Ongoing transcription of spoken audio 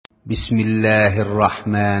বিসমিল্লাহির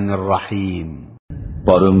রহমানির রহিম।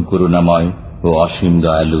 পরম করুণাময় ও অসীম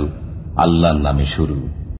দয়ালু আল্লাহর নামে শুরু।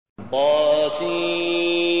 তাসীম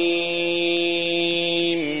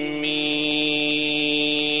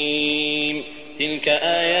তিলকা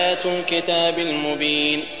আয়াতুল কিতাবিল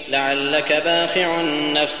মুবিন লাআল্লাকা বাখিউন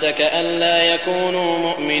নাফসাকা আল্লা ইয়াকুনু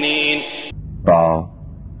মুমিনিন। তা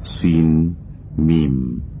সিন মিম,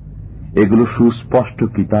 এগুলো সুস্পষ্ট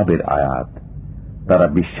কিতাবের আয়াত। তারা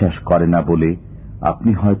বিশ্বাস করে না বলে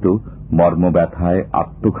আপনি হয়তো মর্মব্যথায়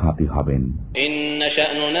আত্মঘাতী হবেন। ইন্না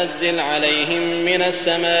শা'নু নাযিল আলাইহিম মিনাস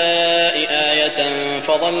সামাই আয়াতান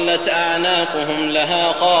ফাযাল্লাত আ'নাকুহুম লাহা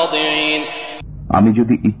খাদি'িন। আমি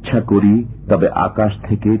যদি ইচ্ছা করি তবে আকাশ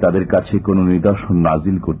থেকে তাদের কাছে কোনো নিদর্শন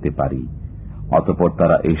নাজিল করতে পারি, অতঃপর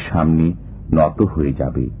তারা এর সামনে নত হয়ে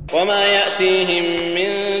যাবে। ওয়ামা ইয়াতিহিম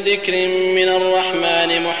মিন যিকরিন মিনার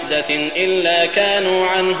রাহমানি মুহদাসিন ইল্লা কানু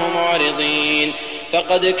আনহু মু'রিদিন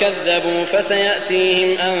ফাকাদ কাযযাবু ফাসায়াতিহিম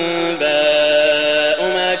আনবাউ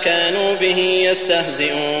মা কানু বিহি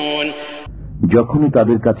ইস্তাহজিউন। যখনই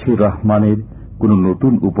তাদের কাছে রহমানের কোনো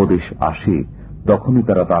নতুন উপদেশ আসে তখনই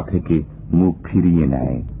তারা তা থেকে মুখ ফিরিয়ে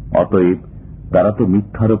নেয়। অতএব তারা তো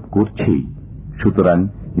মিথ্যারোপ করছেই। সুতরাং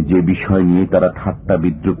যে বিষয় নিয়ে তারা ঠাট্টা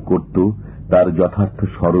বিদ্রূপ করত তার যথার্থ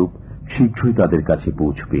স্বরূপ শীঘ্রই তাদের কাছে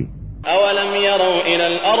পৌঁছবে। আওয়ালাম ইয়ারাউ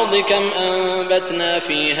ইলাল আরদি কাম আনবাতনা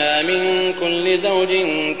ফিহা মিন কুল্লি যাওজিন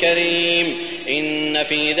কারীম ইন্না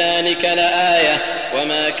ফি যালিকা লাআয়া ওয়া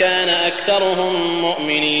মা কানা আকতারুহুম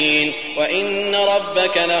মুমিনিন ওয়া ইন্না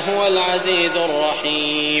রাব্বাকা লাহুয়াল আজিজুর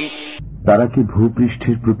রহিম। তারা কি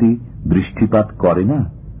ভূপৃষ্ঠের প্রতি দৃষ্টিপাত করে না?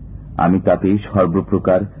 আমি তাতে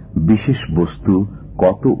সর্বপ্রকার বিশেষ বস্তু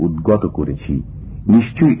কত উদ্গত করেছি।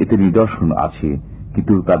 নিশ্চয়ই এতে নিদর্শন আছে,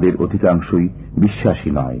 কিন্তু তাদের অধিকাংশই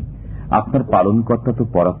বিশ্বাসী নয়। আপনার পালনকর্তা তো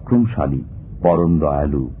পরাক্রমশালী, পরম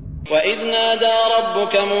দয়ালু। وَإِذْ نَادَى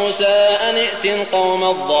رَبُّكَ مُوسَىٰ أَنِ ائْتِ الْقَوْمَ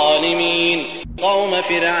الظَّالِمِينَ قَوْمَ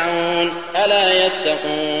فِرْعَوْنَ أَلَا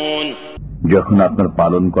يَتَّقُونَ। যখন আপনার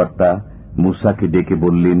পালনকর্তা মূসাকে ডেকে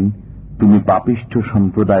বললেন, তুমি পাপিষ্ঠ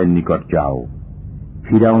সম্প্রদায়ের নিকট যাও,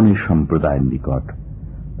 ফিরআউনের সম্প্রদায়ের নিকট,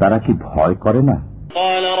 তারা কি ভয় করে না?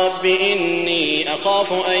 قال رب إني أخاف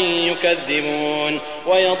أن يكذبون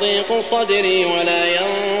ويضيق صدري ولا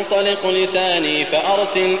ينطلق لساني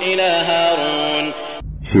فأرسل إلى هارون।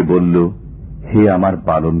 সে বলল, হে আমার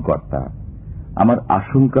পালনকর্তা, আমার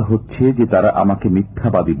আশঙ্কা হচ্ছে যে তারা আমাকে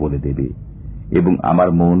মিথ্যাবাদী বলে দেবে এবং আমার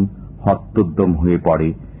মন হত্যোদ্যম হয়ে পড়ে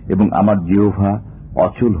এবং আমার জিহ্বা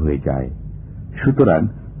অচল হয়ে যায়। সুতরাং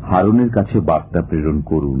হারুনের কাছে বার্তা প্রেরণ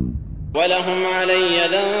করুন। ولهم علي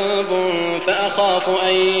ذنب فأخاف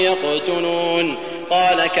أن يقتلون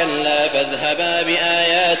قال كلا فاذهبا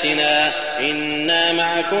بآياتنا إنا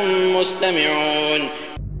معكم مستمعون।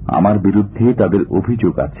 আমার বিরুদ্ধে তাদের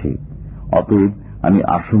অভিযোগ আছে, অতএব আমি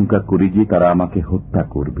আশঙ্কা করি যে তারা আমাকে হত্যা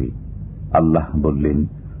করবে। আল্লাহ বললেন,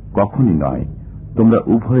 কখনই নয়, তোমরা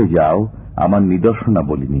উভয়ে যাও আমার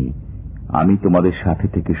নিদর্শনাবলী নিয়ে, আমি তোমাদের সাথে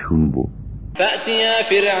থেকে শুনব। فأتيا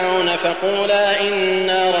فرعون فقولا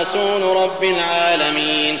إنا رسول رب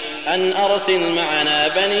العالمين أن أرسل معنا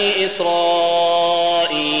بني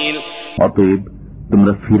إسرائيل। অতএব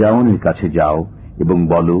তোমরা ফিরআউনের কাছে যাও এবং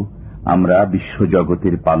বলো, আমরা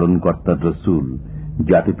বিশ্বজগতের পালনকর্তার রসূল,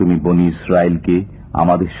 যাতে তুমি বনী ইসরায়েলকে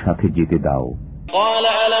আমাদের সাথে যেতে দাও। قال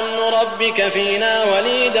ألم نربك فينا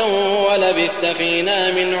وليدا ولبثت فينا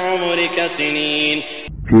من عمرك سنين।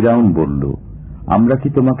 ফিরআউন বলল, আমরা কি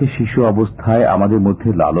তোমাকে শিশু অবস্থায় আমাদের মধ্যে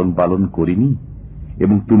লালন পালন করিনি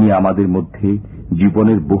এবং তুমি আমাদের মধ্যে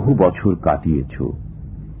জীবনের বহু বছর কাটিয়েছ।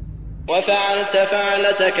 وفعلت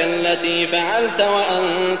فعلتك التي فعلت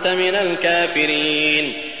وأنت من الكافرين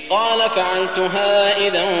قال فعلتها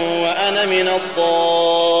إذا وأنا من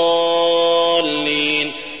الضالين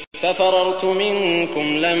ففررت منكم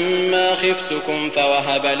لما خفتكم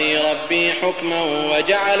فوهب لي ربي حكما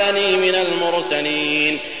وجعلني من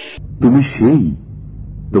المرسلين। তুমি সেই,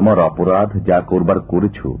 তোমার অপরাধ যা করবার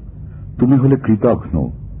করেছ, তুমি হলে কৃতঘ্ন।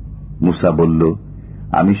 মুসা বলল,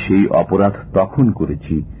 আমি সেই অপরাধ তখন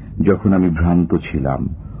করেছি যখন আমি ভ্রান্ত ছিলাম,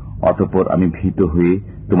 অতঃপর আমি ভীত হয়ে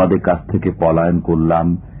তোমাদের কাছ থেকে পলায়ন করলাম।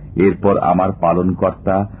 এরপর আমার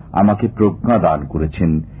পালনকর্তা আমাকে প্রজ্ঞা দান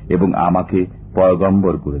করেছেন এবং আমাকে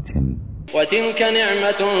পয়গম্বর করেছেন। وتلك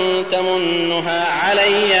نعمة تمنها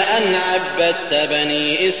علي أن عبدت بني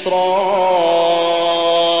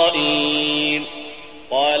إسرائيل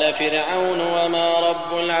قال فرعون وما رب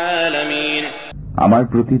العالمين। আমার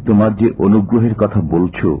প্রতি তোমার যে অনুগ্রহের কথা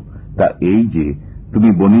বলছো তা এই যে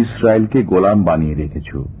তুমি বনী ইসরায়েলকে গোলাম বানিয়ে রেখেছ।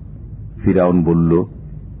 ফিরআউন বলল,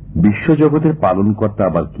 বিশ্বজগতের পালনকর্তা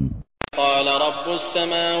আবার কি? قال رب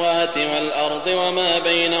السماوات والأرض وما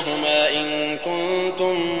بينهما إن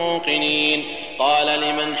كنتم موقنين। قال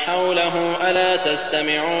لمن حوله ألا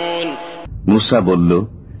تستمعون মুসা বলল,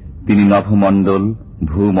 তিনি নভমণ্ডল,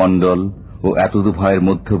 ভূমণ্ডল ও এতদুভয়ের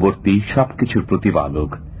মধ্যবর্তী সবকিছুর প্রতিপালক,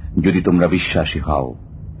 যদি তোমরা বিশ্বাসী হও।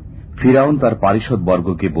 ফিরাউন তার পারিষদ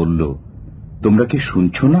বর্গকে বলল, তোমরা কি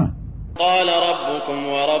শুনছ না? قال ربكم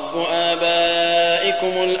ورب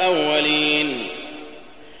آبائكم الأولين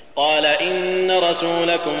قال إن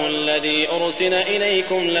رسولكم الذي أرسل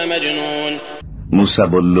إليكم لمجنون মুসা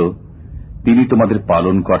বলল, তিনি তোমাদের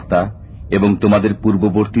পালনকর্তা এবং তোমাদের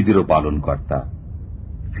পূর্ববর্তীদেরও পালনকর্তা।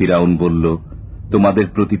 ফিরাউন বলল, তোমাদের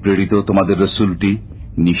প্রতি প্রেরিত তোমাদের রসুলটি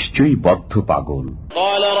নিশ্চয়ই বদ্ধ পাগল।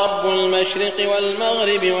 قال رب المشرق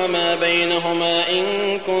والمغرب وما بينهما إن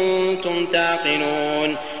كنتم تعقلون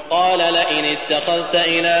قال لئن اتخذت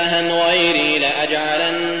إلها غيري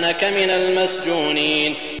لأجعلنك من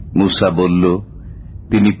المسجونين মুসা বলল,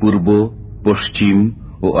 তিনি পূর্ব, পশ্চিম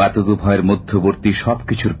ও এতদুভয়ের মধ্যবর্তী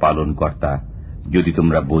সবকিছুর পালনকর্তা, যদি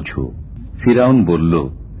তোমরা বোঝো। ফিরাউন বলল,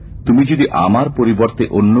 তুমি যদি আমার পরিবর্তে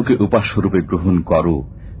অন্যকে উপাস্যরূপে গ্রহণ করো,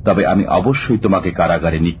 তবে আমি অবশ্যই তোমাকে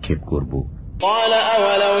কারাগারে নিক্ষেপ করব। قال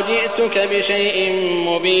أولو جئتك بشيء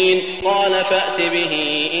مبين قال فأت به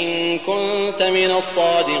إن كنت من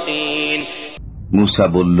الصادقين মুসা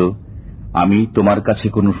বলল, আমি তোমার কাছে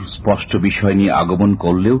কোন স্পষ্ট বিষয় নিয়ে আগমন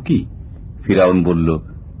করলেও কি? ফিরাউন বলল,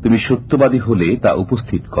 তুমি সত্যবাদী হলে তা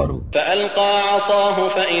উপস্থিত করো। فألقى عصاه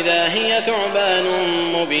فإذا هي ثعبان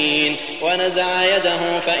مبين ونزع يده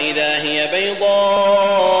فإذا هي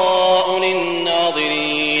بيضاء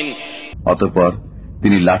للناظرين অতঃপর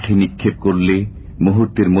তিনি লাঠি নিক্ষেপ করলে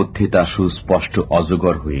মুহূর্তের মধ্যে তা সুস্পষ্ট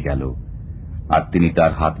অজগর হয়ে গেল। আর তিনি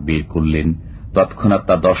তার হাত বের করলেন, তৎক্ষণাৎ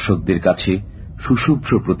তা দর্শকদের কাছে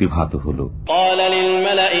সুশুভ্র প্রতিভাত হল। قال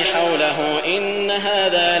للملأ حوله إن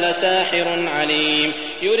هذا لساحر عليم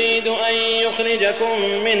يريد أن يخرجكم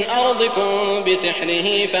من أرضكم بسحره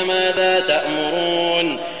فماذا تأمرون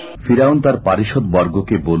ফিরাউন তার পারিষদ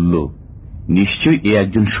বর্গকে বলল, নিশ্চয়ই এ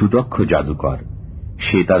একজন সুদক্ষ জাদুকর।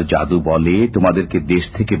 সে তার জাদু বলে তোমাদেরকে দেশ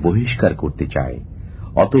থেকে বহিষ্কার করতে চায়।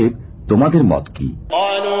 অতএব তোমাদের মত কি?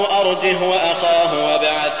 قالوا أرجه وأخاه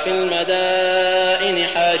وابعث في المدائن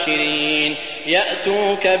حاشرين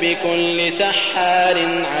يأتوك بكل سحار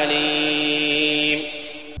عليم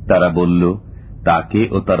তারা বলল, তাকে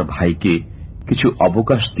ও তার ভাইকে কিছু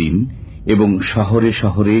অবকাশ দিন এবং শহরে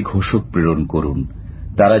শহরে ঘোষক প্রেরণ করুন,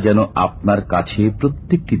 তারা যেন আপনার কাছে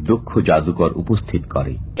প্রত্যেকটি দক্ষ জাদুকর উপস্থিত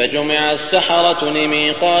করে। فجمع السحرة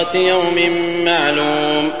لميقات يوم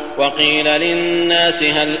معلوم وقيل للناس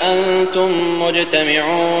هل أنتم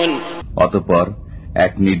مجتمعون অতঃপর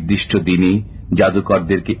এক নির্দিষ্ট দিনে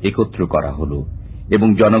জাদুকরদেরকে একত্র করা হলো এবং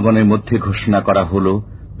জনগণের মধ্যে ঘোষণা করা হলো,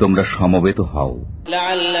 তোমরা সমবেত হও।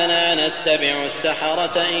 لعلنا نتبع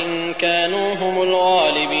السحرة إن كانوا هم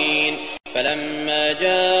الغالبين فلما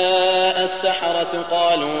جاء السحرة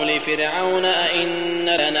قالوا لفرعون أئن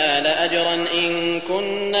لنا لأجرا إن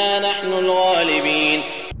كنا نحن الغالبين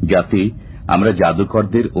যাতে আমরা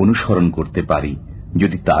জাদুকরদের অনুসরণ করতে পারি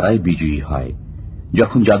যদি তারাই বিজয়ী হয়।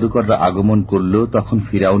 যখন জাদুকররা আগমন করল, তখন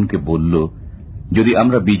ফিরাউনকে বলল, যদি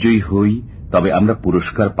আমরা বিজয়ী হই তবে আমরা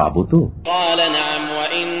পুরস্কার পাব তো? قال نعم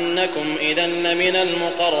وإنكم إذا لمن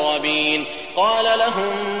المقربين قال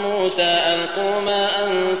لهم موسى ألقوا ما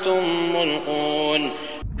أنتم ملقون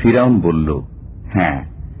ফিরাউন বলল, হ্যাঁ,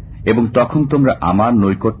 এবং তখন তোমরা আমার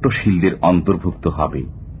নৈকট্যশীলদের অন্তর্ভুক্ত হবে।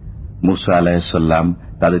 মুসা আলাইহিসসালাম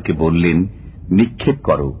তাদেরকে বললেন, নিক্ষেপ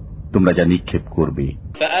করো, তোমরা যা নিক্ষেপ করবে।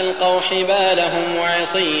 فألقوا حبالهم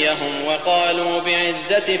وعصيهم وقالوا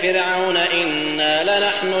بعزة فرعون إنا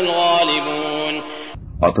لنحن الغالبون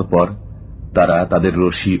অতঃপর তারা তাদের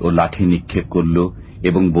রশি ও লাঠি নিক্ষেপ করল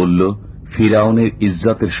এবং বলল, ফিরাউনের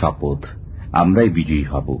ইজ্জতের শপথ, আমরাই বিজয়ী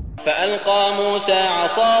হব। فألقى موسى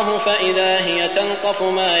عصاه فإذا هي تلقف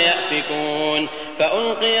ما يأفكون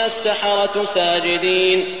فألقي السحرة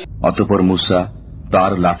ساجدين অতঃপর মুসা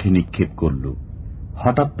তার লাঠি নিক্ষেপ করল,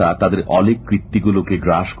 হঠাৎ তা তাদের অলীক কৃত্তিগুলোকে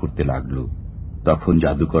গ্রাস করতে লাগল। তখন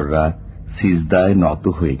জাদুকররা সিজদায় নত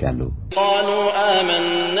হয়ে গেল। قالوا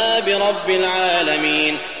آمنا برب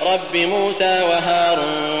العالمين رب موسى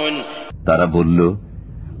وهارون তারা বলল,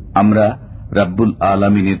 আমরা রব্বুল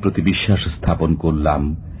আলামিনের প্রতি বিশ্বাস স্থাপন করলাম,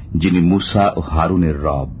 যিনি মুসা ও হারুনের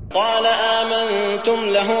রব। قال آمنتم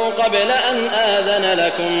له قبل أن آذن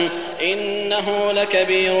لكم إنه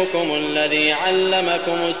لكبيركم الذي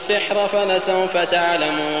علمكم السحر فلسوف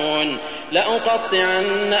تعلمون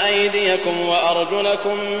لأقطعن أيديكم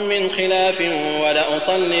وأرجلكم من خلاف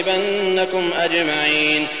ولأصلبنكم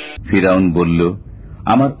أجمعين ফিরাউন বলল,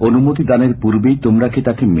 আমার অনুমতি দানের পূর্বেই তোমরা কি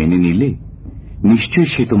তাকে মেনে নিলে? নিশ্চয়ই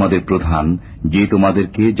সে তোমাদের প্রধান, যে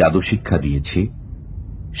তোমাদেরকে জাদু শিক্ষা দিয়েছে।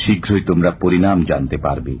 শীঘ্রই তোমরা পরিণাম জানতে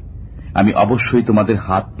পারবে আমি অবশ্যই তোমাদের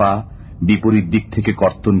হাত পা বিপরীত দিক থেকে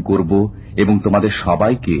কর্তন করব এবং তোমাদের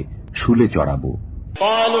সবাইকে শুলে চড়াব।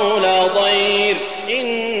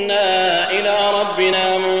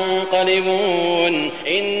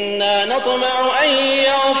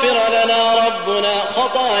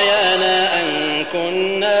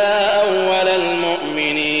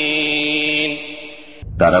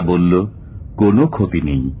 তারা বলল, কোনো ক্ষতি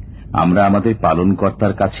নেই, আমরা আমাদের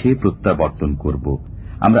পালনকর্তার কাছে প্রত্যাবর্তন করব।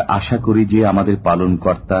 আমরা আশা করি যে আমাদের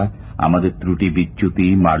পালনকর্তা আমাদের ত্রুটি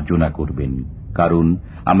বিচ্যুতি মার্জনা করবেন, কারণ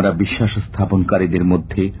আমরা বিশ্বাস স্থাপনকারীদের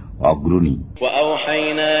মধ্যে অগ্রণী।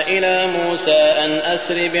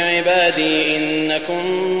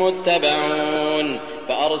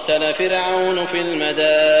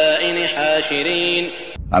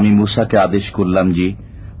 আমি মূসাকে আদেশ করলাম যে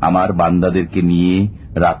আমার বান্দাদেরকে নিয়ে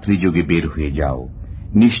রাত্রিযোগে বের হয়ে যাও,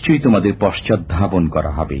 নিশ্চয়ই তোমাদের পশ্চাৎধাবন করা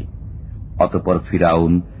হবে। অতঃপর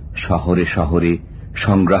ফিরাউন শহরে শহরে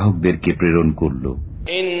সংগ্রাহকদেরকে প্রেরণ করল।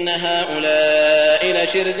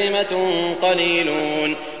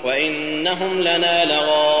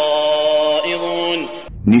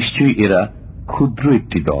 নিশ্চয়ই এরা ক্ষুদ্র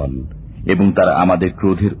একটি দল এবং তারা আমাদের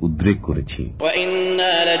ক্রোধের উদ্রেক করেছে।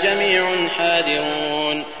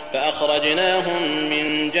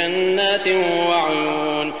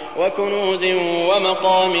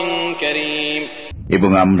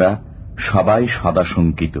 এবং আমরা সবাই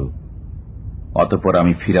সদাশঙ্কিত। অতঃপর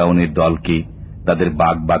আমি ফিরাউনের দলকে তাদের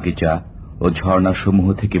বাগ বাগিচা ও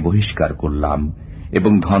ঝর্ণাসমূহ থেকে বহিষ্কার করলাম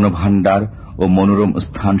এবং ধনভাণ্ডার ও মনোরম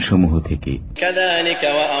স্থানসমূহ থেকে।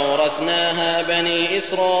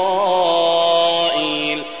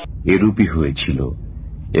 এরূপই হয়েছিল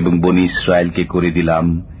এবং বনী ইসরায়েলকে করে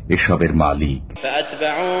দিলাম এসবের মালিক।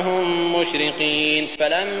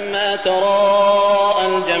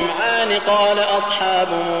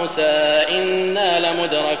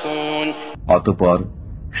 অতঃপর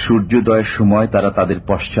সূর্যোদয়ের সময় তারা তাদের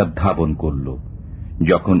পশ্চাৎধাবন করল।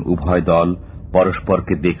 যখন উভয় দল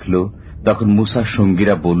পরস্পরকে দেখল, তখন মূসার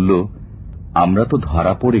সঙ্গীরা বলল, আমরা তো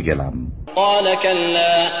ধরা পড়ে গেলাম।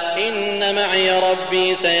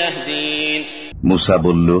 মূসা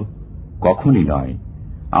বলল, কখনই নয়,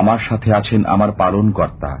 আমার সাথে আছেন আমার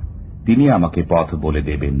পালনকর্তা, তিনি আমাকে পথ বলে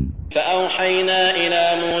দেবেন।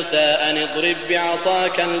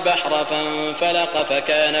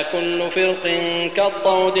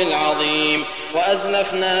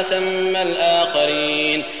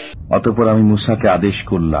 অতঃপর আমি মূসাকে আদেশ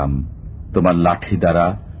করলাম, তোমার লাঠি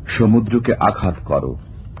দ্বারা সমুদ্রকে আঘাত করো।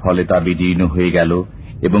 ফলে তা বিদীর্ণ হয়ে গেল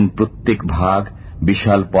এবং প্রত্যেক ভাগ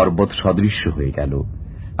বিশাল পর্বত সদৃশ্য হয়ে গেল।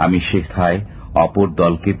 আমি সেখায় অপর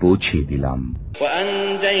দলকে পৌঁছিয়ে দিলাম।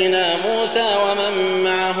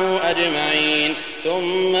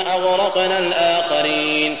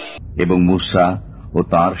 এবং মূসা ও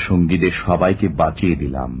তাঁর সঙ্গীদের সবাইকে বাঁচিয়ে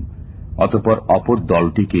দিলাম। অতঃপর অপর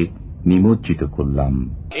দলটিকে নিমজ্জিত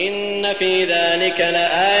করলাম।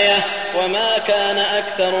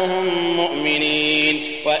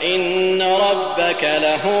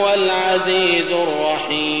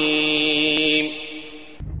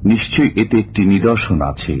 নিশ্চয় এতে একটি নিদর্শন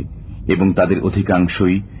আছে এবং তাদের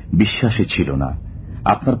অধিকাংশই বিশ্বাসে ছিল না।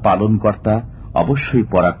 আপনার পালনকর্তা অবশ্যই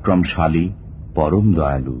পরাক্রমশালী, পরম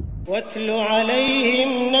দয়ালু।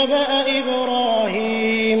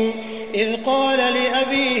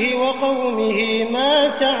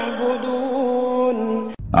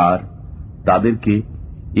 আর তাদেরকে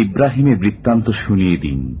ইব্রাহিমের বৃত্তান্ত শুনিয়ে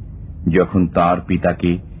দিন, যখন তার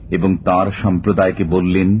পিতাকে এবং তার সম্প্রদায়কে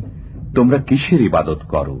বললেন, তোমরা কিসের ইবাদত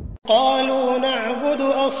করো?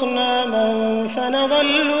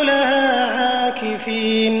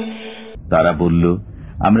 তারা বলল,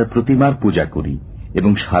 আমরা প্রতিমার পূজা করি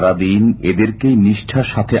এবং সারাদিন এদেরকেই নিষ্ঠার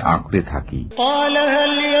সাথে আঁকড়ে থাকি।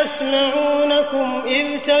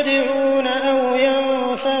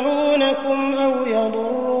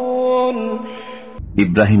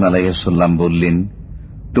 ইব্রাহিম আলাইহিস সালাম বললেন,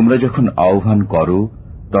 তোমরা যখন আহ্বান করো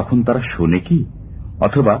তখন তারা শোনে কি?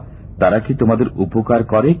 অথবা তারা কি তোমাদের উপকার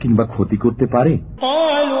করে কিংবা ক্ষতি করতে পারে?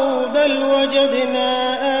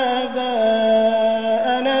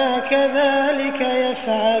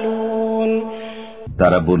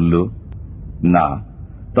 তারা বলল, না,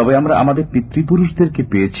 তবে আমরা আমাদের পিতৃপুরুষদেরকে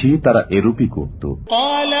পেয়েছি, তারা এরূপই করত।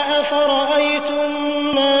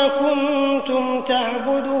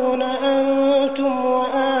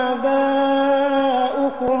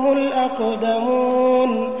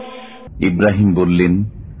 ইব্রাহিম বললেন,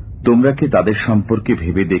 তোমরা কি তাদের সম্পর্কে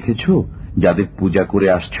ভেবে দেখেছ যাদের পূজা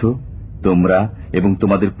করে আসছ, তোমরা এবং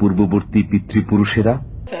তোমাদের পূর্ববর্তী পিতৃপুরুষেরা?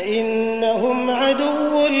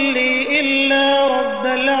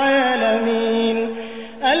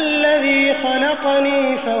 خلقني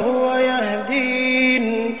فهو يهدين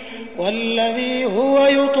والذي هو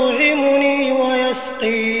يطعمني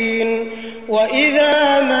ويسقين وإذا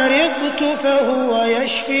مرضت فهو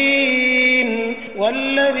يشفين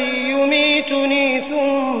والذي يميتني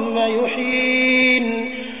ثم يحيين।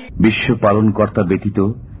 বিশ্ব পালনকর্তা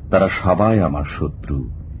ব্যতীত তারা সবাই আমার শত্রু।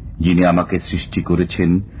 যিনি আমাকে সৃষ্টি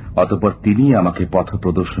করেছেন অতঃপর তিনি আমাকে পথ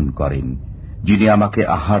প্রদর্শন করেন, যিনি আমাকে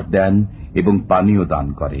আহার দেন এবং পানীয়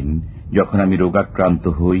দান করেন, যখন আমি রোগাক্রান্ত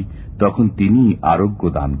হই তখন তিনি আরোগ্য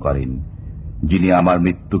দান করেন, যিনি আমার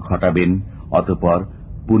মৃত্যু ঘটাবেন অতঃপর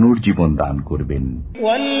পুনর্জীবন দান করবেন।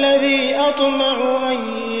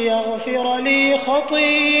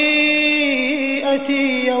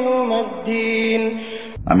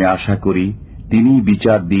 আমি আশা করি তিনি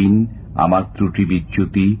বিচার দিন আমার ত্রুটি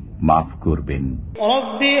বিচ্যুতি মাফ করবেন।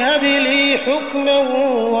 রব্বি হাবলি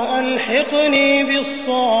হুকমান ওয়া আলহিকনি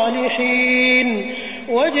বিস-সালিহিন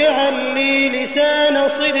ওয়াজআল লি লিসানা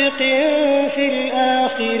সিদকিন ফিল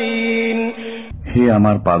আখিরিন। হে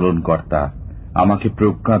আমার পালনকর্তা, আমাকে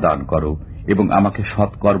প্রজ্ঞা দান করো এবং আমাকে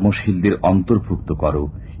সৎকর্মশীলদের অন্তর্ভুক্ত করো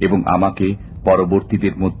এবং আমাকে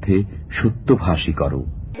পরবর্তীদের মধ্যে সত্যভাষী করো।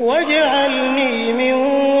 ওয়াজআলনি মিন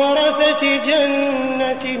ওয়ারাসাতি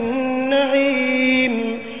জান্নাতিন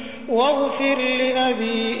নাঈম ওয়াগফির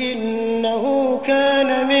লিআবি ইন্নাহু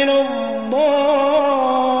কানা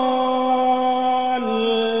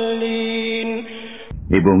মিনাদ-দাল্লিন।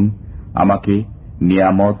 এবং আমাকে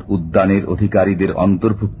নিয়ামত উদ্যানের অধিকারীদের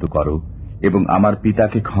অন্তর্ভুক্ত করো এবং আমার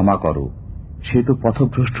পিতাকে ক্ষমা করো, সে তো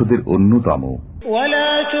পথভ্রষ্টদের অন্যতম।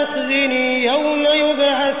 ওয়ালা তুখজিনি ইয়াওমা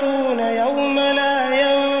ইউবআসুন ইয়াওমা লা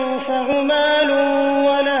ইয়ানফা'ু মালুন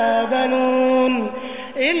ওয়ালা বানুন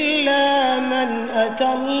ইল্লা মান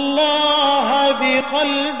আতাল্লাহা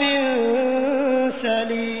বিকলবিন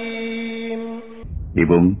সালিম।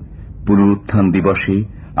 এবং পুনরুত্থান দিবসে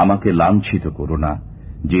আমাকে লাঞ্ছিত করো না,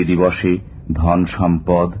 যে দিবসে ধন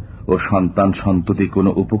সম্পদ ও সন্তান সন্ততি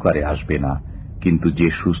কোনো উপকারে আসবে না, কিন্তু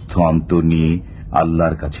যে সুস্থ অন্তর নিয়ে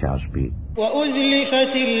আল্লাহর কাছে আসবে।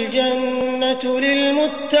 ওয়াউজলিফাতিল জান্নাতু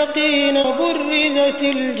লিলমুত্তাকিন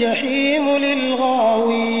বুররিজাতিল জাহিমু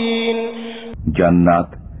লিলগাওয়িন।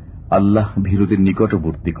 জান্নাত আল্লাহ ভীরুদের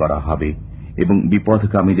নিকটবর্তী করা হবে এবং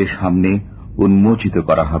বিপথগামীদের সামনে উন্মোচিত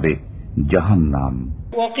করা হবে জাহান্নাম।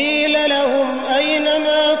 وقيل لهم أين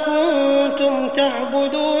ما كنتم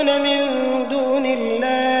تعبدون من دون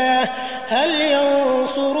الله هل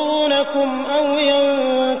ينصرونكم أو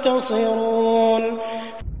ينتصرون।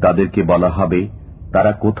 তাদেরকে বলা হবে,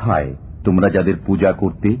 তারা কোথায় তোমরা যাদের পূজা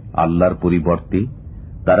করতে আল্লাহর পরিবর্তে,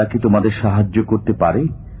 তারা কি তোমাদের সাহায্য করতে পারে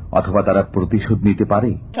অথবা তারা প্রতিশোধ নিতে পারে?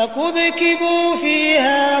 فكبكبوا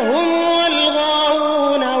فيها هم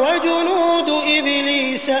والغاوون وجنود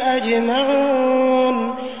إبليس أجمعون।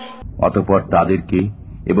 অতঃপর তাদেরকে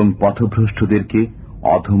এবং পথভ্রষ্টদেরকে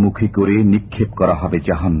অধোমুখী করে নিক্ষেপ করা হবে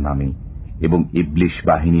জাহান্নামে এবং ইবলিশ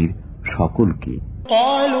বাহিনীর সকলকে।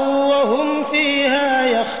 قالوا وهم فيها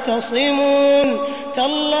يختصمون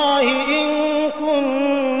تالله إن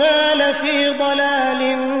كنا لفي ضلال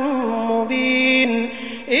مبين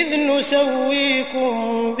إذ نسويكم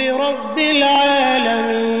برب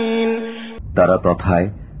العالمين। তারা তথায়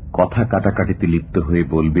কথা কাটাকাটিতে লিপ্ত হয়ে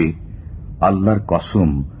বলবে, আল্লাহর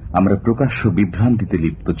কসম, আমরা প্রকাশ্য বিভ্রান্তিতে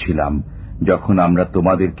লিপ্ত ছিলাম যখন আমরা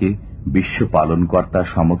তোমাদেরকে বিশ্ব পালনকর্তা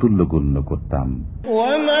সমতুল্য গণ্য করতাম।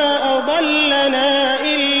 ওয়ামা আদাল্লানা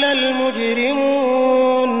ইল্লাল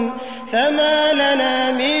মুজরিমুন ফামা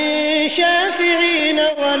লানা মিন শাফিঈন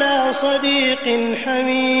ওয়ালা সাদীকিন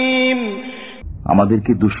হামীম।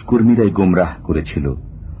 আমাদেরকে দুষ্কর্মীরাই গোমরাহ করেছিল,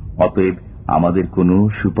 অতএব আমাদের কোনো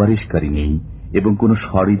সুপারিশকারী নেই এবং কোনো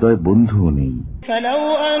সহৃদয় বন্ধুও নেই।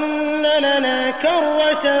 ফালাউ আন্না লানা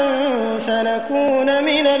কাররাতান ফানাকুনা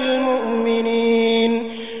মিনাল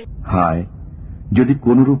মুমিনিন। হায়, যদি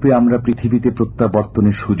কোনরূপে আমরা পৃথিবীতে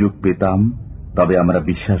প্রত্যাবর্তনের সুযোগ পেতাম তবে আমরা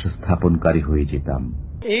বিশ্বাস স্থাপনকারী হয়ে যেতাম।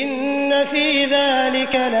 ইন্না ফী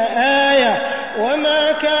যালিকা লাআয়া ওয়া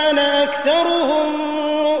মা কানা আকসারুহুম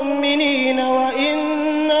মুমিনিন ওয়া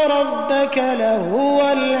ইন্না রাব্বাকা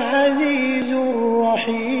লাহুয়াল আজিজুর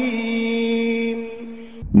রহিম।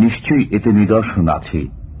 নিশ্চয়ই এতে নিদর্শন আছে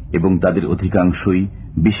এবং তাদের অধিকাংশই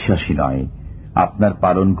বিশ্বাসী নয়। আপনার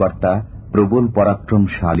পালনকর্তা প্রবল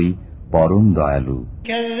পরাক্রমশালী, পরম দয়ালু।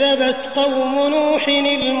 كذبت قوم نوح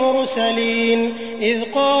المرسلين إذ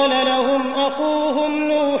قال لهم أخوهم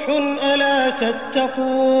نوح ألا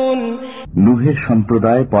تتقون। নূহের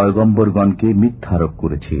সম্প্রদায় পয়গম্বরগণকে মিথ্যারোপ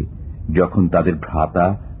করেছে যখন তাদের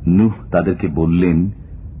ভ্রাতা নূহ তাদেরকে বললেন,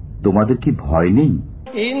 তোমাদের কি ভয় নেই?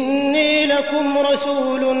 إني لكم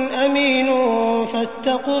رسول أمين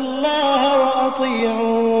فاتقوا الله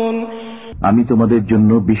وأطيعون। আমি তোমাদের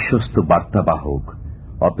জন্য বিশ্বস্ত বার্তাবাহক,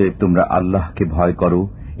 অতএব তোমরা আল্লাহকে ভয় করো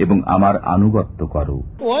এবং আমার আনুগত্য করো।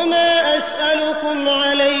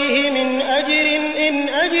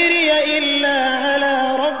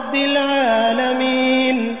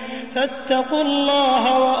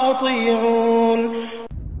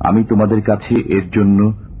 আমি তোমাদের কাছে এর জন্য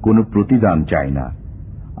কোনো প্রতিদান চাই না,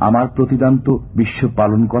 আমার প্রতিদান তো বিশ্ব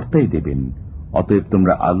পালনকর্তাই দেবেন, অতএব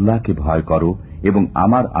তোমরা আল্লাহকে ভয় করো এবং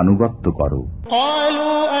আমার আনুগত্য করো।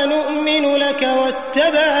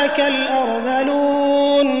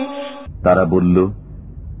 তারা বলল,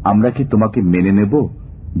 আমরা কি তোমাকে মেনে নেব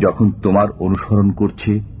যখন তোমার অনুসরণ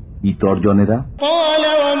করছে ইতর জনেরা?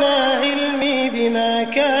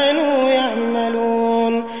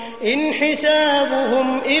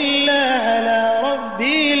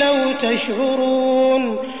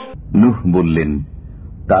 নূহ বললেন,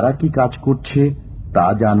 তারা কি কাজ করছে তা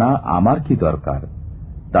জানা আমার কি দরকার?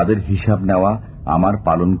 তাদের হিসাব নেওয়া আমার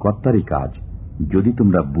পালনকর্তারই কাজ, যদি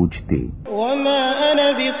তোমরা বুঝতে।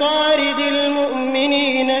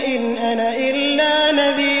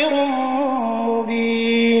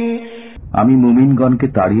 আমি মুমিনগণকে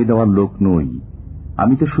তাড়িয়ে দেওয়ার লোক নই,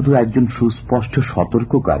 আমি তো শুধু একজন সুস্পষ্ট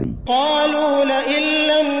সতর্ককারী।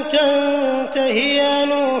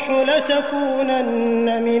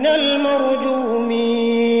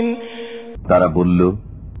 তারা বলল,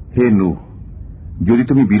 হে নূহ, যদি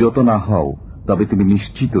তুমি বিরত না হও তবে তুমি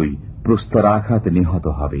নিশ্চিতই প্রস্তরাঘাতে নিহত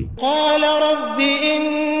হবে।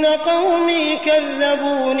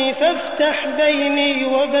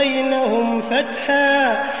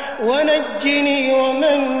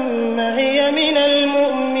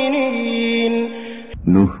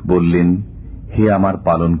 নূহ বললেন, হে আমার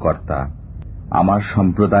পালনকর্তা, আমার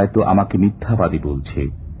সম্প্রদায় তো আমাকে মিথ্যাবাদী বলছে,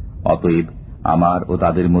 অতএব আমার ও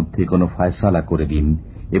তাদের মধ্যে কোনো ফয়সালা করে দিন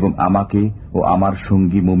এবং আমাকে ও আমার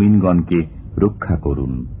সঙ্গী মুমিনগণকে রক্ষা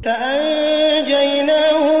করুন।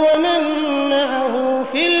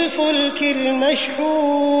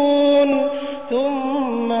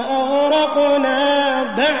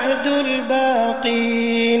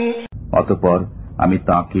 অতঃপর আমি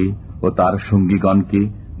তাকে ও তার সঙ্গীগণকে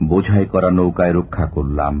বোঝাই করা নৌকায় রক্ষা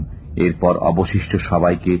করলাম, এরপর অবশিষ্ট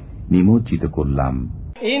সবাইকে নিমজ্জিত করলাম।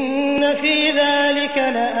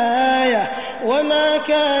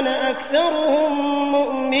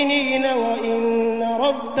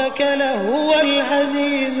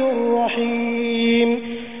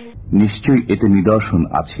 নিশ্চয়ই এতে নিদর্শন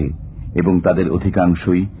আছে এবং তাদের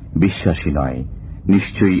অধিকাংশই বিশ্বাসী নয়।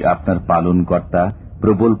 নিশ্চয়ই আপনার পালনকর্তা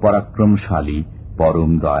প্রবল পরাক্রমশালী,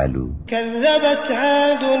 পরম দয়ালু। كذبت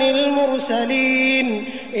عاد المرسلين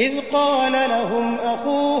إذ قال لهم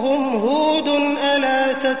أخوهم هود ألا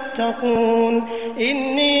تتقون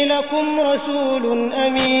إني لكم رسول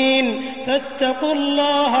أمين فاتقوا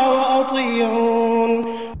الله وأطيعون।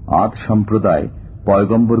 আদ সম্প্রদায়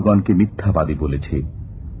পয়গম্বরগণকে মিথ্যাবাদী বলেছে।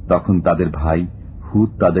 তখন তাদের ভাই হুদ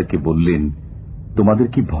তাদেরকে বললেন, তোমাদের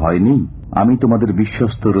কি ভয় নেই? আমি তোমাদের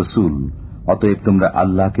বিশ্বস্ত রসুল, অতএব তোমরা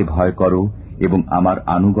আল্লাহকে ভয় করো এবং আমার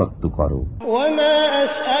আনুগত্য করো।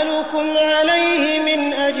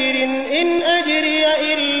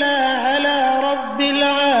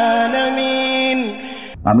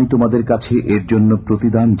 আমি তোমাদের কাছে এর জন্য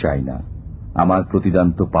প্রতিদান চাই না, আমার প্রতিদান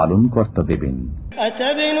তো পালনকর্তা দেবেন।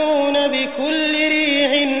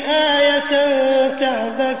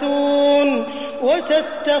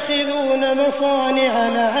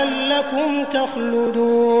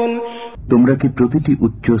 তোমরা কি প্রতিটি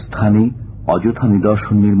উচ্চ স্থানে অযথা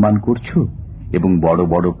নিদর্শন নির্মাণ করছো এবং বড়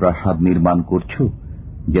বড় প্রাসাদ নির্মাণ করছো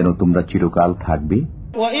যেন তোমরা চিরকাল থাকবে?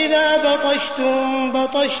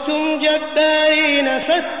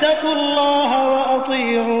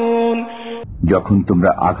 যখন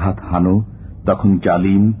তোমরা আঘাত হানো তখন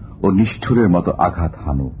জালিম ও নিষ্ঠুরের মতো আঘাত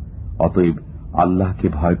হানো, অতএব আল্লাহকে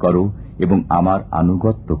ভয় করো এবং আমার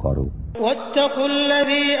আনুগত্য করো।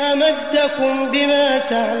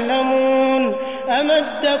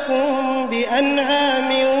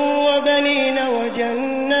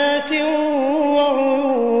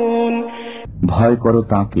 ভয় করো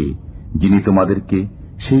তাঁকে যিনি তোমাদেরকে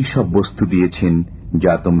সেই সব বস্তু দিয়েছেন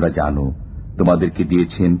যা তোমরা জানো, তোমাদেরকে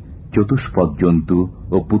দিয়েছেন চতুষ্পদ জন্তু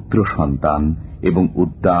ও পুত্র সন্তান এবং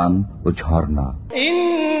উদ্যান ও ঝর্ণা।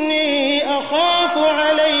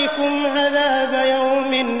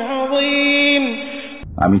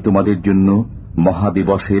 আমি তোমাদের জন্য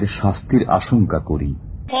মহাদিবসের শাস্তির আশঙ্কা করি।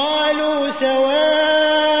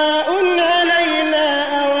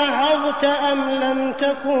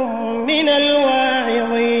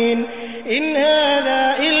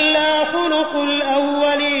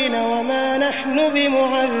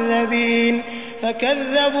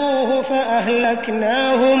 فكذبوه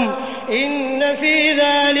فأهلكناهم إن في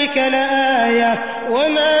ذلك لآية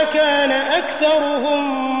وما كان أكثرهم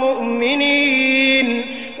مؤمنين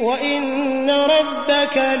وإن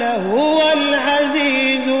ربك لهو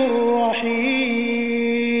العزيز الرحيم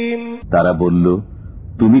তারা বলল,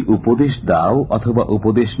 তুমি উপদেশ দাও অথবা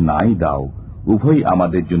উপদেশ নাই দাও, উভয়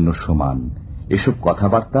আমাদের জন্য সমান। এসব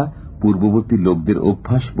কথাবার্তা পূর্ববর্তী লোকদের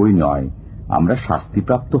অভ্যাস বই নয়, আমরা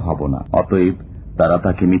শাস্তিপ্রাপ্ত হব না। অতএব তারা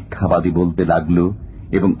তাকে মিথ্যাবাদী বলতে লাগল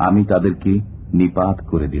এবং আমি তাদেরকে নিপাত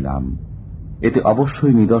করে দিলাম। এতে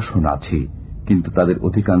অবশ্যই নিদর্শন আছে, কিন্তু তাদের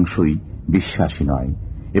অধিকাংশই বিশ্বাসী নয়।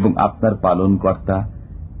 এবং আপনার পালনকর্তা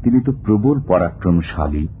তিনি তো প্রবল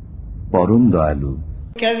পরাক্রমশালী, পরম দয়ালু।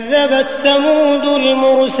 كذبت ثمود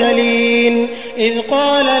المرسلين إذ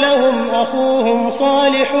قال لهم أخوهم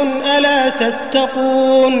صالح ألا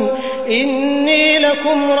تتقون إني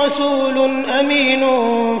لكم رسول أمين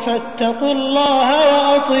فاتقوا الله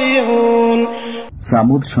وأطيعون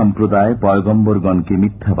সামুদ সম্প্রদায় পয়গম্বরগণকে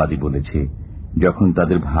মিথ্যাবাদী বলেছে যখন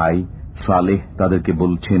তাদের ভাই সালেহ তাদেরকে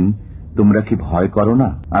বলছেন, তোমরা কি ভয় করো না?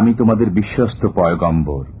 আমি তোমাদের বিশ্বস্ত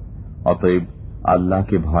পয়গম্বর, অতএব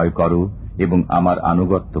আল্লাহকে ভয় করো এবং আমার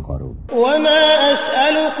আনুগত্য করো। ওয়ামা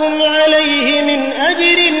আসআলুকুম আলাইহি মিন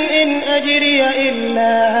আজরিন ইন আজরিয়া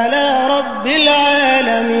ইল্লা আলা রাব্বিল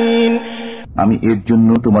আলামিন। আমি এর জন্য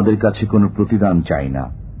তোমাদের কাছে কোনো প্রতিদান চাই না,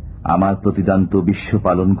 আমার প্রতিদান তো বিশ্ব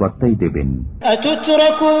পালনকর্তাই দেবেন।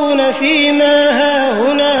 আতুতরাকুনা ফীমা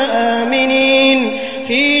হাহুনা আমিনিন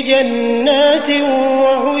ফী জান্নাতিন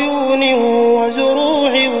ওয়া উয়ুনিন ওয়া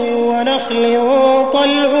যুরু'ইন ওয়া নাখলিন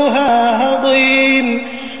তালউহা হাদীম।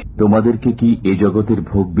 তোমাদেরকে কি এ জগতের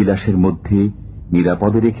ভোগবিলাসের মধ্যে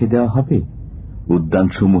নিরাপদে রেখে দেওয়া হবে?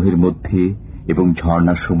 উদ্যানসমূহের মধ্যে এবং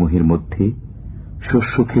ঝর্ণাসমূহের মধ্যে,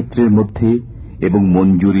 শস্যক্ষেত্রের মধ্যে এবং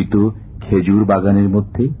মঞ্জুরিত খেজুর বাগানের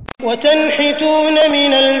মধ্যে। وتنحتون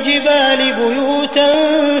من الجبال بيوتا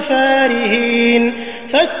فارهين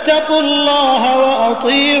فاتقوا الله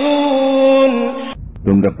وأطيعون।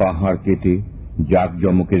 তোমরা পাহাড় কেটে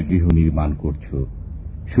জাঁকজমকের গৃহ নির্মাণ করছো,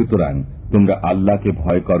 সুতরাং তোমরা আল্লাহকে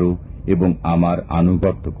ভয় করো এবং আমার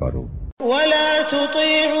আনুগত্য করো। ولا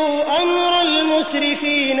تطيعوا أمر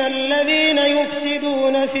المسرفين الذين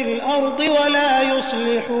يفسدون في الأرض ولا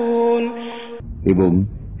يصلحون। এবং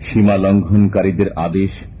সীমা লঙ্ঘনকারীদের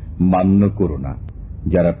আদেশ মান্য করো না,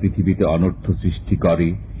 যারা পৃথিবীতে অনর্থ সৃষ্টি করে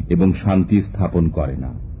এবং শান্তি স্থাপন করে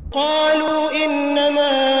না। قالوا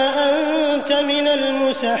إنما أنت من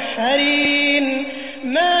المسحرين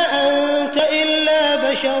ما أنت إلا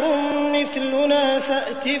بشر مثلنا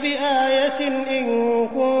فأت بآية إن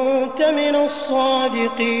كنت من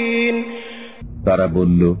الصادقين। তারা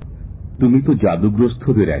বলল, তুমি তো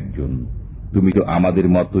জাদুগ্রস্তদের একজন, তুমি তো আমাদের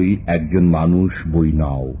মতোই একজন মানুষ বই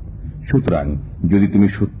নাও, সুতরাং যদি তুমি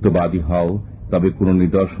সত্যবাদী হও তবে কোন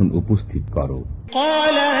নিদর্শন উপস্থিত করো।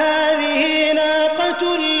 قال هذه ناقة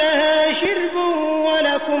لها شرب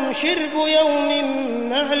ولكم شرب يوم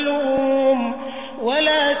معلوم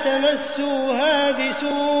ولا تمسوها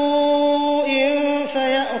بسوء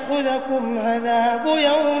فيأخذكم عذاب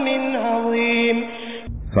يوم عظيم।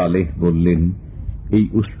 সালেহ বললেন, এই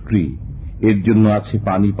উষ্ট্রী, এর জন্য আছে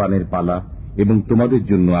পানি পানের পালা এবং তোমাদের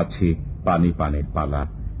জন্য আছে পানি পানের পালা,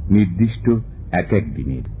 নির্দিষ্ট এক এক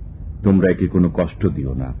দিনের। তোমরা একে কোনো কষ্ট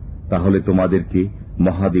দিও না, তাহলে তোমাদেরকে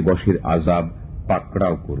মহাদিবসের আযাব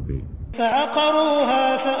পাকড়াও করবে। فعقروها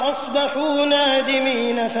فأصبحوا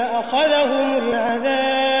نادمين فأخذهم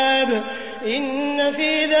العذاب إن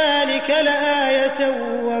في ذلك لآية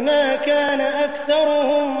وما كان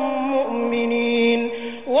أكثرهم مؤمنين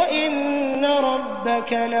وإن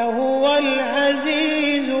ربك لهو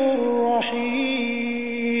العزيز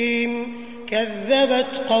الرحيم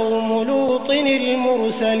كذبت قوم لوط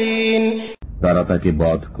المرسلين। তারা তাকে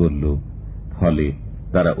বধ করল, ফলে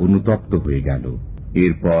তারা অনুতপ্ত হয়ে গেল।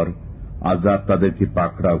 এরপর আযাব তাদেরকে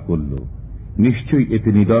পাকড়াও করল। নিশ্চয়ই এতে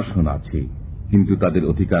নিদর্শন আছে, কিন্তু তাদের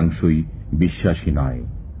অধিকাংশই বিশ্বাসী নয়।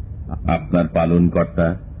 আপনার পালনকর্তা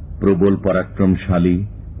প্রবল পরাক্রমশালী,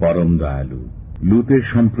 পরম দয়ালু। লূতের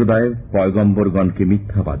সম্প্রদায়ের পয়গম্বরগণকে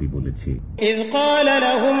মিথ্যাবাদী বলেছে। إذ قال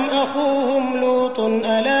لهم أخوهم لوط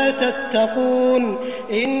ألا تتقون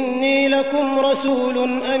إني لكم رسول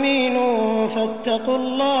أمين فاتقوا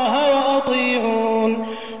الله وأطيعون।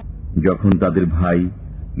 যখন তাদের ভাই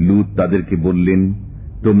লূত তাদেরকে বললেন,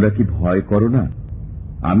 তোমরা কি ভয় করো না?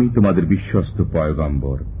 আমি তোমাদের বিশ্বস্ত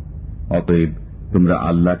পয়গম্বর, অতএব তোমরা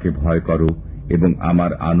আল্লাহকে ভয় করো এবং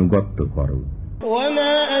আমার আনুগত্য করো।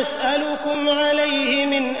 وما أسألكم عليه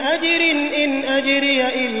من أجر إن أجري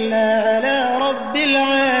إلا على رب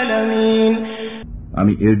العالمين।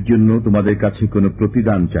 আমি এর জন্য তোমাদের কাছে কোনো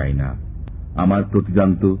প্রতিদান চাই না, আমার প্রতিদান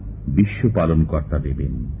তো বিশ্ব পালনকর্তা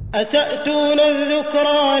দেবেন। أتأتون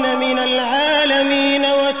الذكران من العالمين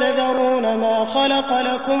وتذرون ما خلق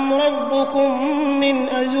لكم ربكم من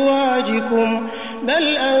أزواجكم بل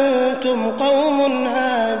أنتم قوم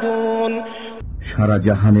عادون। সারা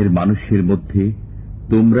জাহানের মানুষের মধ্যে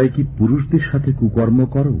তোমরাই কি পুরুষদের সাথে কুকর্ম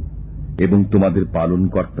করো এবং তোমাদের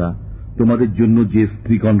পালনকর্তা তোমাদের জন্য যে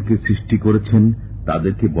স্ত্রীগণকে সৃষ্টি করেছেন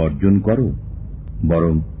তাদেরকে বর্জন করো,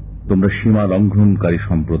 বরং তোমরা সীমা লঙ্ঘনকারী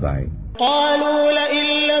সম্প্রদায়। قالوا لئن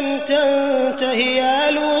لم تنته يا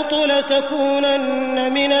لوط لتكونن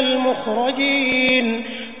من المخرجين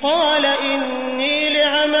قال إني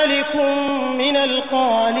لعملكم من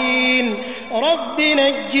القالين رب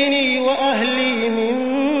نجني وأهلي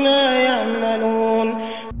مما يعملون।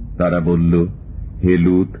 তারা বলল, হে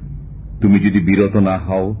লূত, তুমি যদি বিরত না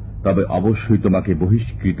হও তবে অবশ্যই তোমাকে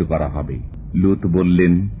বহিষ্কৃত করা হবে। লূত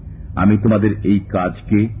বললেন, আমি তোমাদের এই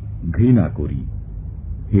কাজকে ঘৃণা করি।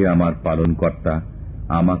 হে আমার পালনকর্তা,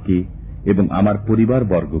 আমাকে এবং আমার পরিবার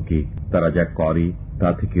বর্গকে তারা যা করে তা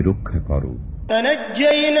থেকে রক্ষা করো।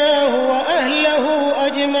 فنجيناه وأهله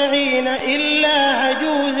أجمعين إلا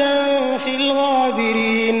عجوزا في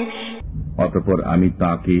الغابرين। অতঃপর আমি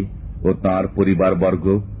তাকে ও তার পরিবার বর্গ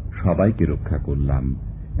সবাইকে রক্ষা করলাম,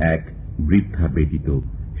 এক বৃদ্ধা ব্যতীত,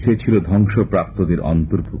 সে ছিল ধ্বংসপ্রাপ্তদের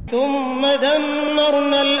অন্তর্ভুক্ত। ثم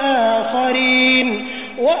دمرنا الآخرين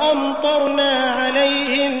وأمطرنا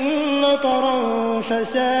عليهم مطرا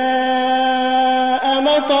فساء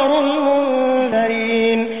مطر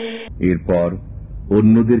المنذرين। এরপর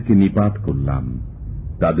অন্যদেরকে নিপাত করলাম,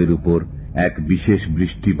 তাদের উপর এক বিশেষ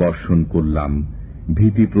বৃষ্টি বর্ষণ করলাম।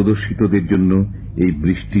 ভীতি প্রদর্শিতদের জন্য এই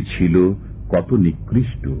বৃষ্টি ছিল কত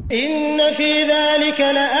নিকৃষ্ট। إن في ذلك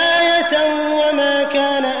لآية وما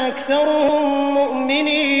كان أكثرهم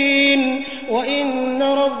مؤمنين وإن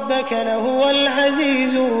ربك لهو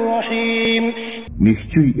العزيز الرحيم।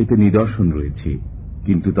 নিশ্চয়ই এতে নিদর্শন রয়েছে,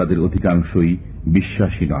 কিন্তু তাদের অধিকাংশই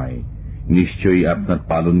বিশ্বাসী নয়। নিশ্চয়ই আপনার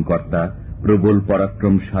পালনকর্তা প্রবল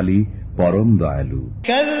পরাক্রমশালী, পরম দয়ালু।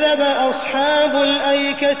 كذب أصحاب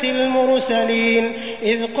الأيكة المرسلين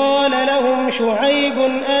إذ قال لهم شعيب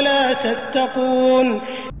ألا تتقون।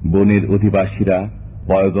 বনের অধিবাসীরা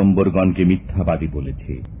পয়গম্বরগণকে মিথ্যাবাদী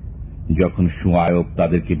বলেছে যখন শুআয়ব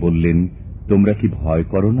তাদেরকে বললেন, তোমরা কি ভয়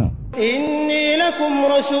করো না? إني لكم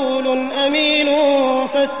رسول أمين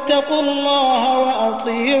فاتقوا الله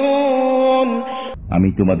وأطيعون। আমি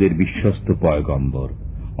তোমাদের বিশ্বস্ত পয়গম্বর,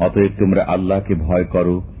 অতএব তোমরা আল্লাহকে ভয়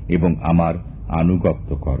করো এবং আমার আনুগত্য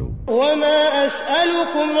করো। وما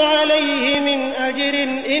أسألكم عليه من أجر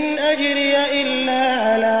إن أجري إلا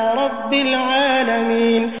على رب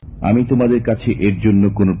العالمين। আমি তোমাদের কাছে এর জন্য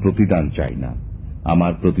কোনো প্রতিদান চাই না,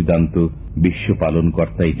 আমার প্রতিদান তো বিশ্ব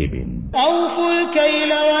পালনকর্তাই দেবেন। أوفوا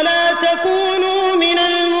الكيل ولا تكونوا من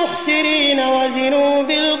المخسرين وزنوا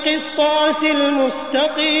بالقسطاس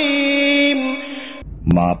المستقيم।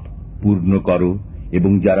 মাপ পূর্ণ করো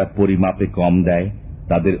এবং যারা পরিমাপে কম দেয়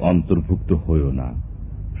তাদের অন্তর্ভুক্ত হইও না,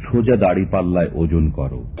 সোজা দাড়ি পাল্লায় ওজন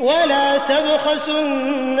করো। ولا تبخسوا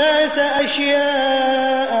الناس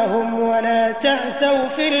أشياءهم ولا تعثوا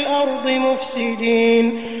في الأرض مفسدين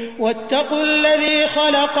واتقوا الذي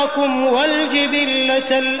خلقكم والجبلة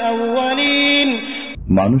الأولين।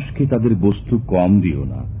 মানুষকে তাদের বস্তু কম দিও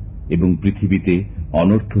না এবং পৃথিবীতে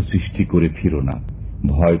অনর্থ সৃষ্টি করে ফিরো না।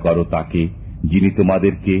 ভয় করো তাকে যিনি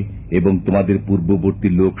তোমাদেরকে এবং তোমাদের পূর্ববর্তী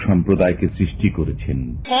লোক সম্প্রদায়কে সৃষ্টি করেছেন।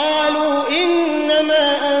 قالوا إنما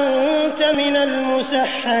أنت من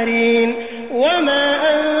المسحرين وما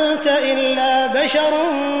أنت إلا بشر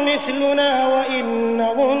مثلنا وإن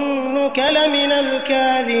نظنك لمن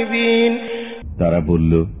الكاذبين। তারা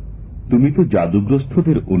বলল, তুমি তো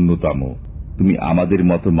জাদুগ্রস্তদের অন্যতম, তুমি আমাদের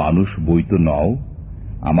মতো মানুষ বই তো নও,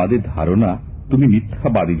 আমাদের ধারণা তুমি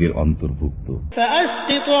মিথ্যাবাদীদের অন্তর্ভুক্ত।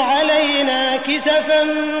 فأسقط علينا كسفا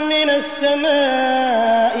من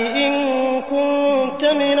السماء إن كنت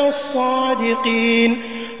من الصادقين।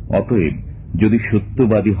 অতএব যদি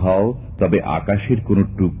সত্যবাদী হও তবে আকাশের কোন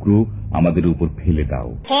টুকরো আমাদের উপর ফেলে দাও।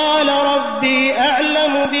 قال ربي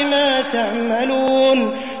أعلم بما تعملون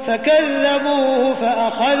فكذبوه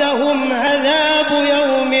فأخذهم عذاب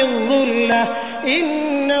يوم الظلة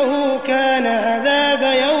إنه كان عذاب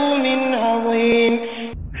يوم عظيم।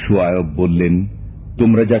 শুআয়ব বললেন,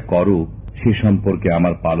 তোমরা যা করো সে সম্পর্কে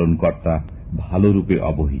আমার পালনকর্তা ভালোরূপে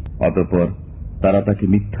অবহিত। অতঃপর তারা তাকে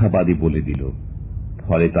মিথ্যাবাদী বলে দিল,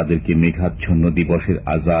 ফলে তাদেরকে মেঘাচ্ছন্ন দিবসের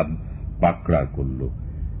আযাব পাকড়া করল।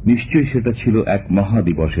 নিশ্চয়ই সেটা ছিল এক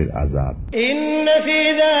মহাদিবসের আযাব। إن في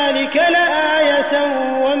ذلك لآية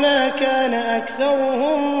وما كان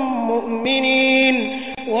أكثرهم مؤمنين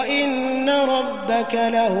وإن ربك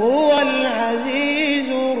لهو العزيز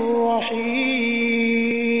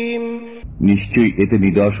الرحيم। নিশ্চয়ই এতে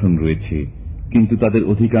নিদর্শন রয়েছে, কিন্তু তাদের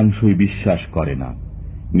অধিকাংশই বিশ্বাস করে না।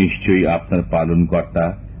 নিশ্চয়ই আপনার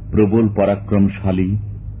পালনকর্তা প্রবল পরাক্রমশালী,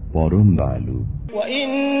 পরম দয়ালু।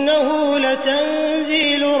 وَإِنَّهُ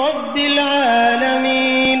لَتَنزِيلُ رَبِّ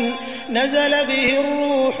الْعَالَمِينَ نَزَلَ بِهِ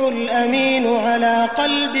الرُّوحُ الْأَمِينُ عَلَى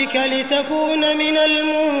قَلْبِكَ لِتَكُونَ مِنَ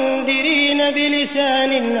الْمُنذِرِينَ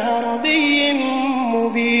بِلِسَانٍ عَرَبِيٍّ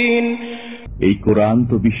مُبِينٍ। এই কোরআন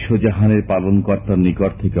তো বিশ্বজাহানের পালনকর্তার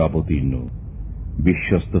নিকট থেকে অবতীর্ণ।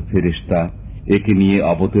 বিশ্বস্ত ফেরেশতা একে নিয়ে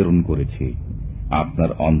অবতরণ করেছে আপনার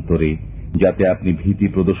অন্তরে, যাতে আপনি ভীতি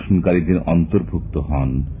প্রদর্শনকারীদের অন্তর্ভুক্ত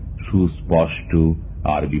হন, সুস্পষ্ট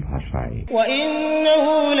আরবি ভাষায়। وَإِنَّهُ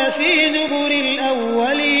لَفِي زُبُرِ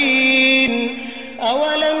الْأَوَّلِينَ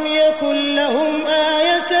أَوَلَمْ يَكُنْ لَهُمْ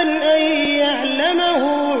آيَةً أَنْ يَعْلَمَهُ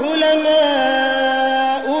عُلَمَاءُ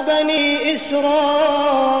بَنِي إِسْرَائِيلَ।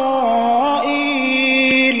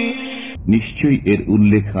 নিশ্চয়ই এর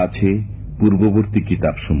উল্লেখ আছে পূর্ববর্তী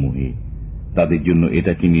কিতাবসমূহে। তাদের জন্য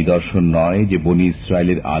এটা কি নিদর্শন নয় যে বনী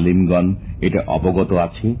ইসরায়েলের আলিমগণ এটা অবগত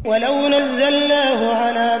আছে? وَلَوْ نَزَّلْنَاهُ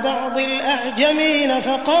عَلَى بَعْضِ الْأَعْجَمِينَ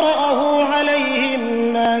فَقَرَأَهُ عَلَيْهِمْ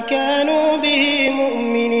مَا كَانُوا بِهِ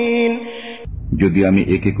مُؤْمِنِينَ। যদি আমি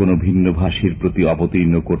একে কোনো ভিন্নভাষীর প্রতি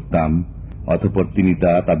অবতীর্ণ করতাম, অতঃপর তিনি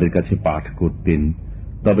তা তাদের কাছে পাঠ করতেন,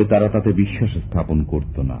 তবে তারা তাতে বিশ্বাস স্থাপন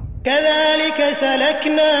করত না। كَذَلِكَ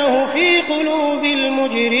سَلَكْنَاهُ فِي قُلُوبِ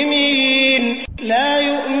الْمُجْرِمِينَ لَا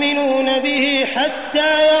يُؤْمِنُونَ بِهِ حَتَّى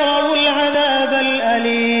يَرَوْا الْعَذَابَ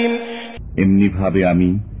الْأَلِيمَ। এমনি ভাবে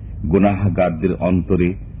আমি গুনাহগারদের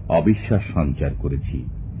অন্তরে অবিশ্বাস সঞ্চার করেছি।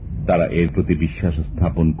 তারা এর প্রতি বিশ্বাস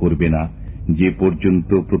স্থাপন করবে না যে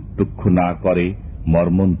পর্যন্ত প্রত্যক্ষ না করে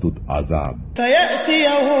মর্মন্তুদ আযাব।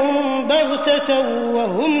 فَيَأْتِيَهُم بَغْتَةً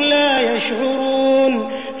وَهُمْ لَا يَشْعُرُونَ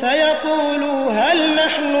فَيَقُولُوا هَلْ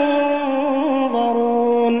نَحْنُ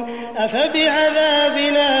مُنظَرُونَ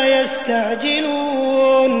أَفَبِعَذَابِنَا يَسْتَعْجِلُونَ।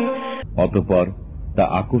 অতঃপর তা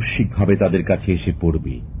আকস্মিকভাবে তাদের কাছে এসে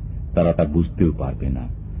পড়বে, তারা তা বুঝতেও পারবে না।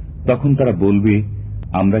 তখন তারা বলবে,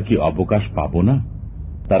 আমরা কি অবকাশ পাব না?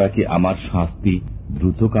 তারা কি আমার শাস্তি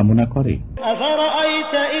দ্রুত কামনা করে?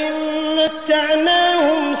 أَفَرَأَيْتَ إِن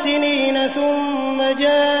مَّتَّعْنَاهُمْ سِنِينَ ثُمَّ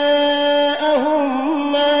جَاءَهُم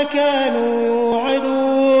مَّا كَانُوا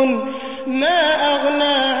يُوعَدُونَ مَا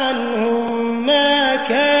أَغْنَىٰ عَنْهُم مَّا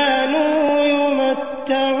كَانُوا يُمَتَّعُونَ।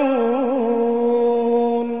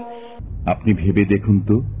 আপনি ভেবে দেখুন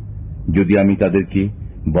তো, যদি আমি তাদেরকে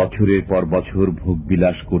বছরের পর বছর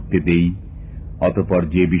ভোগবিলাস করতে দেই, অতঃপর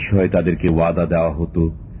যে বিষয়ে তাদেরকে ওয়াদা দেওয়া হতো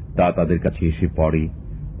তা তাদের কাছে এসে পড়ে,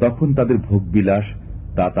 তখন তাদের ভোগবিলাস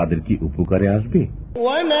তা তাদের কি উপকারে আসবে?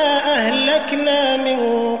 وَمَا أَهْلَكْنَا مِن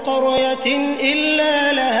قَرْيَةٍ إِلَّا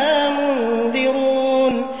لَهَا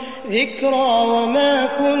مُنذِرُونَ ذِكْرَىٰ وَمَا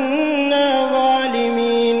كُنَّا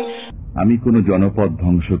ظَالِمِينَ। আমি কোন জনপদ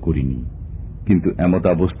ধ্বংস করিনি, কিন্তু এমত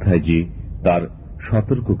অবস্থায় যে তার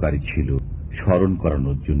সতর্ককারী ছিল, স্মরণ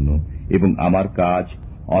করানোর জন্য, এবং আমার কাজ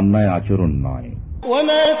অন্যায় আচরণ নয়।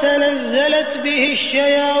 وَمَا تَنَزَّلَتْ بِهِ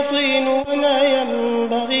الشَّيَاطِينُ وَمَا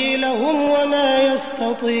يَنبَغِي لَهُمْ وَمَا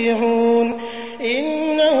يَسْتَطِيعُونَ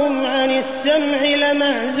إِنَّهُمْ عَنِ السَّمْعِ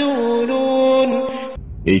لَمَعْزُولُونَ।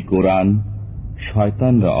 এই কোরআন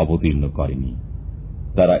শয়তানরা অবতীর্ণ করেনি,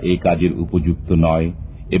 তারা এই কাজের উপযুক্ত নয়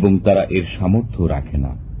এবং তারা এর সামর্থ্য রাখে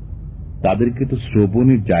না। তাদেরকে তো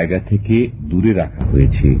শ্রবণের জায়গা থেকে দূরে রাখা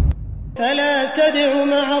হয়েছে। فَلَا تَدْعُ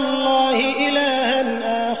مَعَ اللَّهِ إِلَٰهًا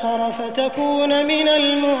آخَرَ فَتَكُونَ مِنَ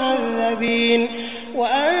الْمُعَذَّبِينَ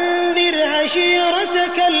وَأَنذِرْ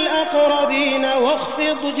عَشِيرَتَكَ الْأَقْرَبِينَ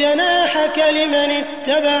وَاخْفِضْ جَنَاحَكَ لِمَنِ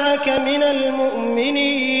اتَّبَعَكَ مِنَ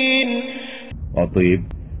الْمُؤْمِنِينَ। অতএব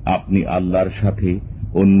আপনি আল্লাহর সাথে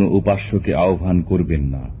অন্য উপাস্যকে আহ্বান করবেন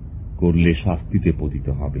না, করলে শাস্তিতে পতিত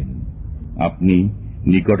হবেন। আপনি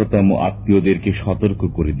নিকটতম আত্মীয়দেরকে সতর্ক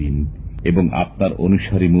করে দিন এবং আপনার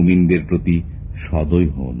অনুসারী মুমিনদের প্রতি সদয়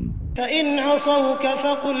হন। فَإِنْ عَصَوْكَ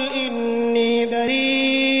فَقُلْ إِنِّي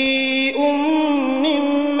بَرِيءٌ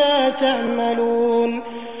مِّمَّا تَعْمَلُونَ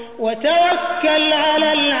وَتَوَكَّلْ عَلَى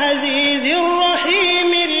الْعَزِيزِ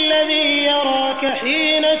الرَّحِيمِ الَّذِي يَرَاكَ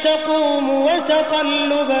حِينَ تَقُومُ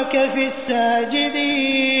وَتَقَلُّبَكَ فِي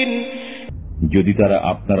السَّاجِدِينَ। যদি তারা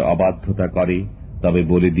আপনার অবাধ্যতা করে, তবে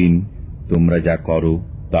বলে দিন, তোমরা যা করো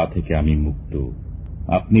তা থেকে আমি মুক্ত।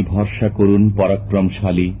 আপনি ভরসা করুন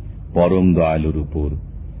পরাক্রমশালী পরম দয়ালুর উপর,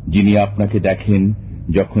 যিনি আপনাকে দেখেন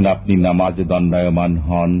যখন আপনি নামাজে দণ্ডায়মান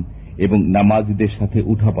হন এবং নামাজীদের সাথে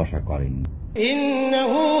উঠা বসা করেন।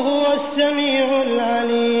 ইন্নাহু হুয়াস সামিউল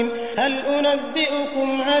আলিম। হাল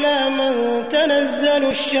উনাব্বিউকুম আলা মান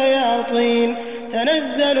তানাজ্জালুশ শায়াতিন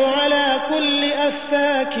তানাজ্জালু আলা কুল্লি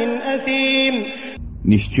আফফাকিন আথীম।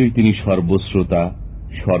 নিশ্চয়ই তিনি সর্বশ্রোতা,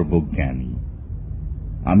 সর্বজ্ঞানী।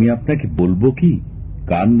 আমি আপনাকে বলবো কি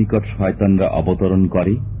কার নিকট শয়তানরা অবতরণ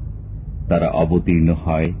করে? তারা অবতীর্ণ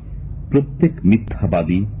হয় প্রত্যেক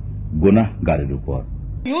মিথ্যাবাদী গুনাহগারের উপর।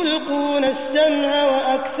 يلقون السمع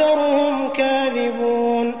وأكثرهم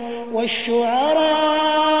كاذبون والشعراء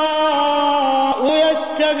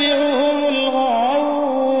يتبعهم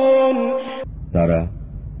الغاوون। তারা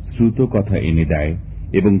শ্রুত কথা এনে দেয়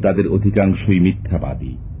এবং তাদের অধিকাংশই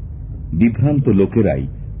মিথ্যাবাদী। বিভ্রান্ত লোকেরাই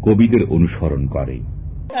কবিদের অনুসরণ করে।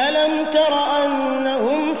 ألم تر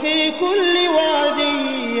أنهم في كل واد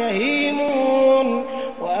يهيمون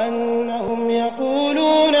وأنهم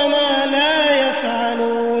يقولون ما لا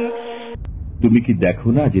يفعلون। তুমি কি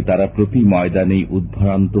দেখো না যে তারা প্রতি ময়দানেই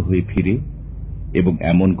উদ্ভ্রান্ত হয়ে ফিরে এবং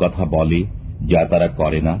এমন কথা বলে যা তারা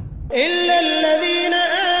করে না। إلا الذين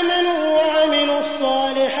آمنوا وعملوا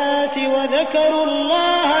الصالحات وذكروا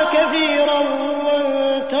الله كثيرا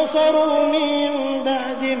وانتصروا من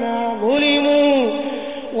بعد ما ظلموا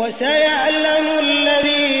وسيعلم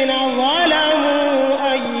الذين ظلموا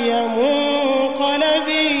أي منقلب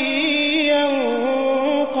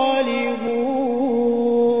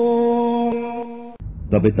ينقلبون।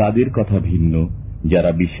 তবে তাদের কথা ভিন্ন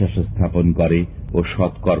যারা বিশ্বাস স্থাপন করে ও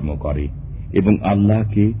সৎকর্ম করে এবং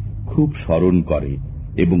আল্লাহকে খুব স্মরণ করে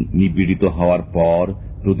এবং নিপীড়িত হওয়ার পর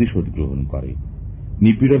প্রতিশোধ গ্রহণ করে।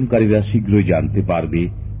 নিপীড়নকারীরা শীঘ্রই জানতে পারবে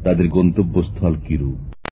তাদের গন্তব্যস্থল কিরূপ।